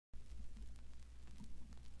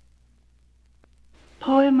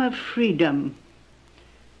Poem of Freedom.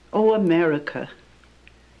 O America,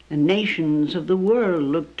 the nations of the world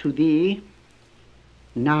look to thee.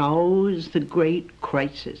 Now is the great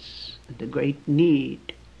crisis and the great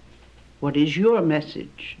need. What is your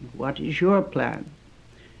message? What is your plan?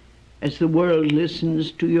 As the world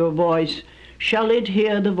listens to your voice, shall it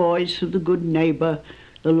hear the voice of the good neighbor,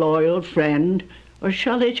 the loyal friend, or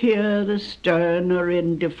shall it hear the stern or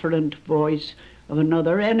indifferent voice of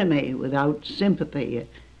another enemy without sympathy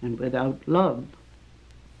and without love?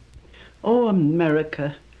 O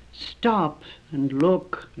America, stop and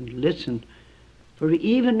look and listen, for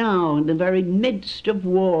even now, in the very midst of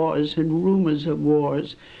wars and rumors of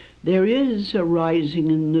wars, there is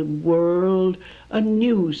arising in the world a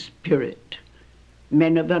new spirit.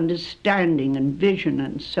 Men of understanding and vision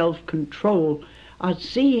and self-control are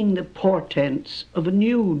seeing the portents of a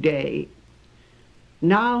new day.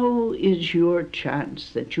 Now is your chance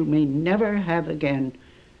that you may never have again,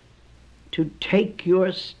 to take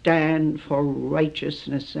your stand for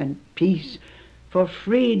righteousness and peace, for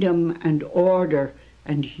freedom and order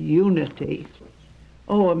and unity.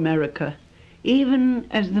 O America, even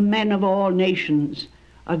as the men of all nations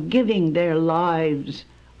are giving their lives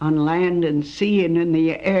on land and sea and in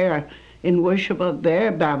the air in worship of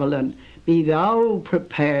their Babylon, be thou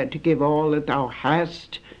prepared to give all that thou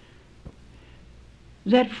hast,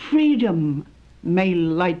 that freedom may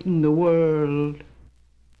lighten the world.